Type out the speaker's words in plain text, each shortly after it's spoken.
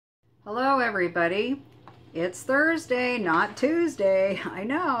Hello everybody. It's Thursday, not Tuesday. I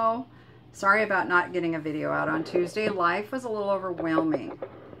know. Sorry about not getting a video out on Tuesday. Life was a little overwhelming.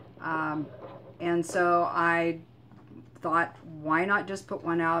 And so I thought, why not just put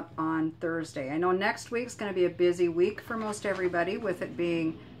one out on Thursday? I know next week's going to be a busy week for most everybody, with it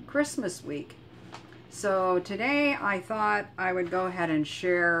being Christmas week. So today I thought I would go ahead and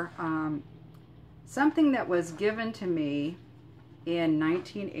share something that was given to me in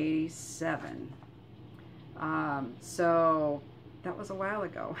 1987. So that was a while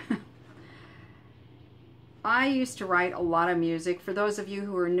ago. I used to write a lot of music. For those of you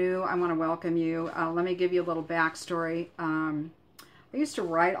who are new, I want to welcome you. Let me give you a little backstory. I used to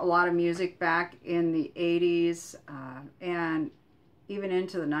write a lot of music back in the 80s and even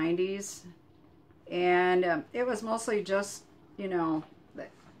into the 90s. And it was mostly just, you know,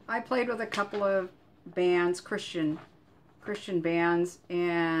 I played with a couple of bands, Christian bands,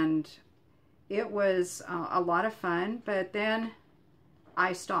 and it was a lot of fun, but then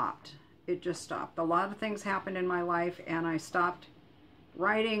I stopped. It just stopped. A lot of things happened in my life, and I stopped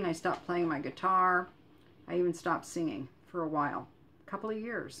writing. I stopped playing my guitar. I even stopped singing for a while, a couple of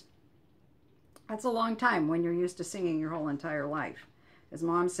years. That's a long time when you're used to singing your whole entire life. As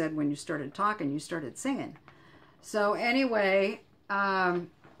Mom said, when you started talking, you started singing. So anyway,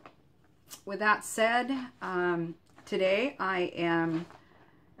 with that said, today I am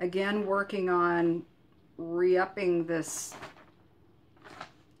again working on re-upping this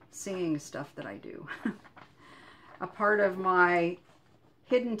singing stuff that I do. A part of my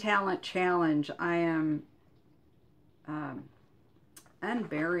Hidden Talent Challenge, I am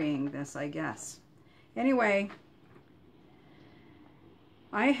unburying this, I guess. Anyway,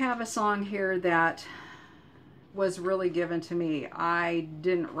 I have a song here that was really given to me. I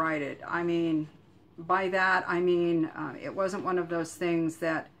didn't write it. I mean, by that I mean it wasn't one of those things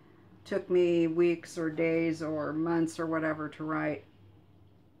that took me weeks or days or months or whatever to write.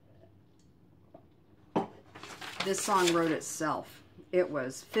 This song wrote itself. It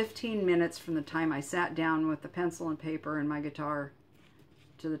was 15 minutes from the time I sat down with the pencil and paper and my guitar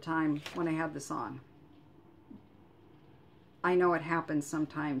to the time when I had the song. I know it happens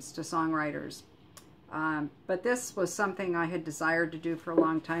sometimes to songwriters, but this was something I had desired to do for a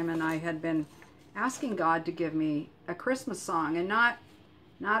long time, and I had been asking God to give me a Christmas song, and not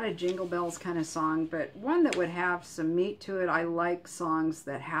a Jingle Bells kind of song, but one that would have some meat to it. I like songs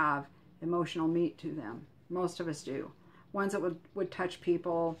that have emotional meat to them. Most of us do. Ones that would touch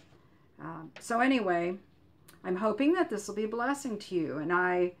people. So anyway, I'm hoping that this will be a blessing to you, and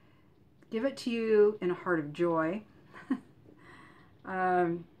I give it to you in a heart of joy.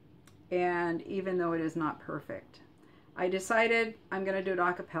 And even though it is not perfect, I decided I'm going to do it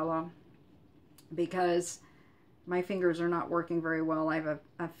a cappella, because my fingers are not working very well. I have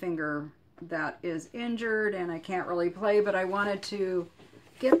a finger that is injured and I can't really play, but I wanted to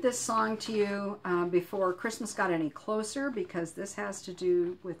get this song to you before Christmas got any closer, because this has to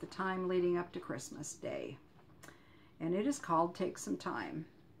do with the time leading up to Christmas Day. And it is called Take Some Time.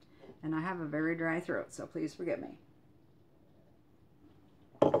 And I have a very dry throat, so please forgive me.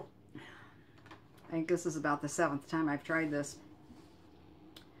 I think this is about the 7th time I've tried this.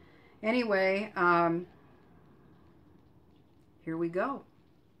 Anyway, here we go.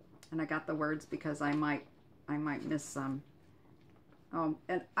 And I got the words because I might miss some. Oh,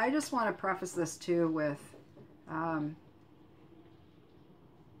 and I just want to preface this too with,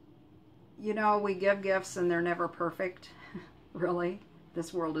 you know, we give gifts and they're never perfect. Really,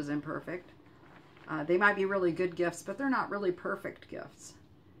 this world is imperfect. They might be really good gifts, but they're not really perfect gifts.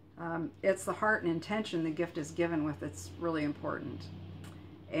 It's the heart and intention the gift is given with that's really important.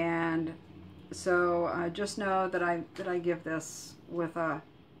 And so just know that I give this with the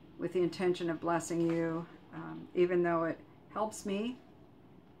intention of blessing you, even though it helps me.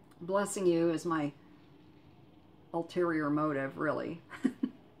 Blessing you is my ulterior motive, really.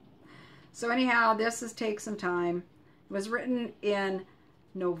 So anyhow, this is Take Some Time. It was written in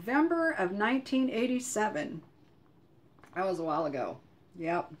November of 1987. That was a while ago.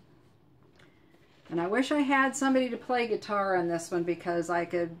 Yep. And I wish I had somebody to play guitar on this one, because I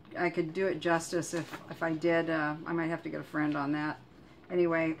could do it justice if I did. I might have to get a friend on that.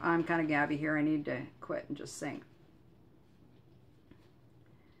 Anyway, I'm kind of gabby here. I need to quit and just sing.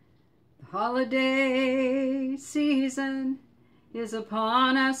 The holiday season is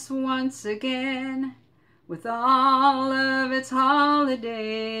upon us once again, with all of its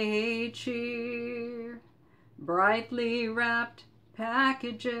holiday cheer. Brightly wrapped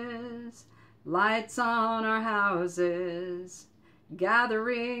packages, lights on our houses,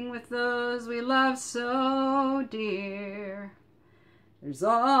 gathering with those we love so dear. There's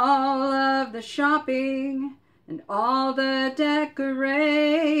all of the shopping and all the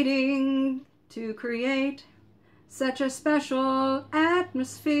decorating to create such a special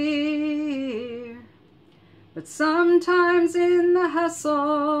atmosphere. But sometimes in the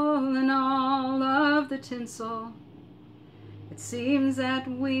hustle and all of the tinsel, it seems that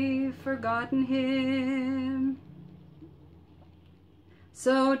we've forgotten Him.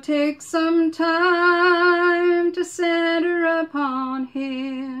 So take some time to center upon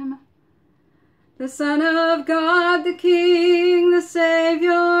Him, the Son of God, the King, the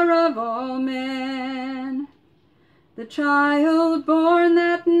Savior of all men, the child born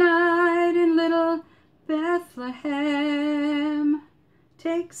that night in little Bethlehem.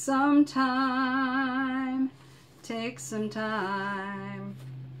 Take some time, take some time.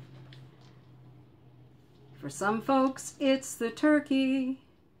 For some folks it's the turkey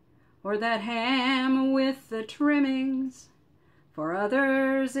or that ham with the trimmings. For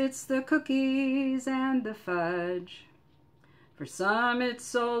others it's the cookies and the fudge. For some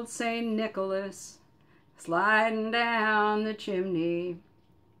it's old St. Nicholas sliding down the chimney,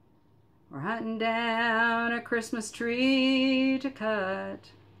 or hunting down a Christmas tree to cut.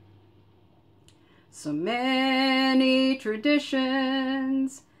 So many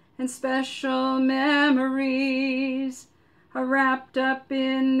traditions and special memories are wrapped up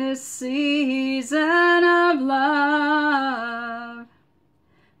in this season of love.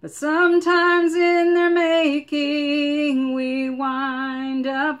 But sometimes in their making we wind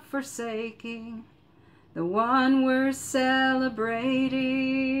up forsaking the one we're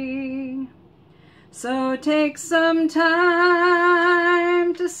celebrating. So take some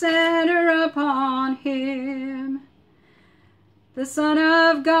time to center upon Him, the Son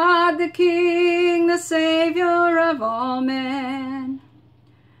of God, the King, the Savior of all men,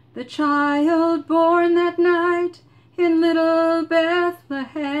 the child born that night in little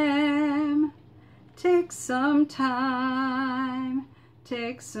Bethlehem. Take some time,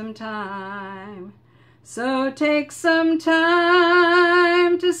 take some time. So take some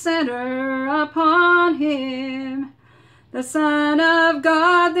time to center upon Him, the Son of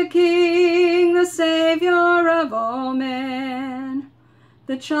God, the King, the Savior of all men,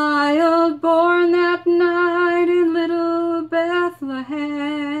 the child born that night in little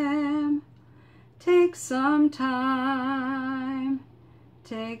Bethlehem. Take some time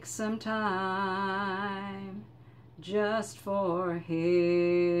just for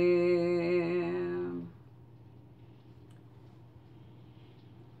Him.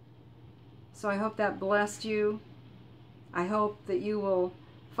 So I hope that blessed you. I hope that you will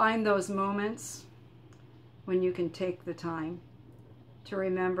find those moments when you can take the time to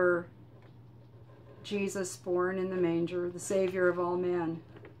remember Jesus born in the manger, the Savior of all men,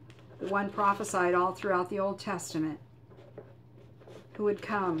 the one prophesied all throughout the Old Testament, who would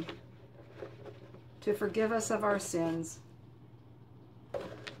come to forgive us of our sins,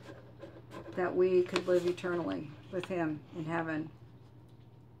 that we could live eternally with Him in heaven.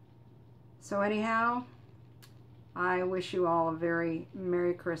 So anyhow, I wish you all a very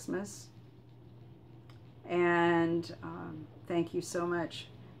Merry Christmas, and thank you so much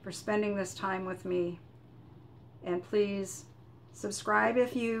for spending this time with me. And please subscribe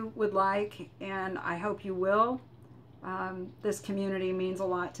if you would like, and I hope you will. This community means a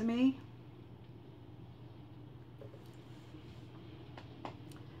lot to me.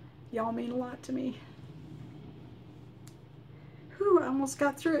 Y'all mean a lot to me. Whew, I almost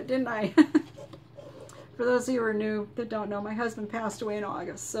got through it, didn't I? For those of you who are new that don't know, my husband passed away in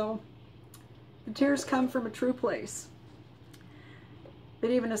August, so the tears come from a true place. But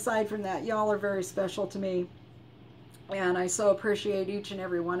even aside from that, y'all are very special to me, and I so appreciate each and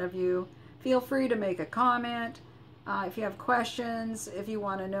every one of you. Feel free to make a comment if you have questions, if you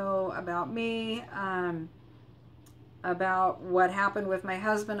want to know about me, about what happened with my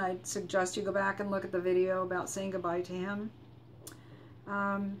husband. I'd suggest you go back and look at the video about saying goodbye to him.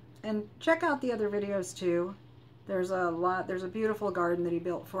 And check out the other videos too. There's a beautiful garden that he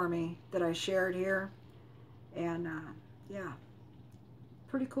built for me that I shared here. And yeah,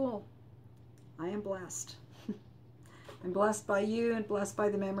 pretty cool. I am blessed. I'm blessed by you, and blessed by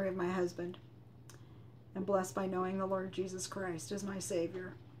the memory of my husband, and blessed by knowing the Lord Jesus Christ as my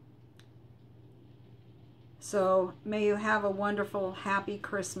Savior. So may you have a wonderful, happy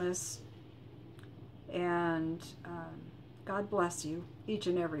Christmas, and God bless you, each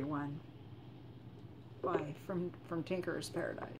and every one. Bye from Tinker's Paradise.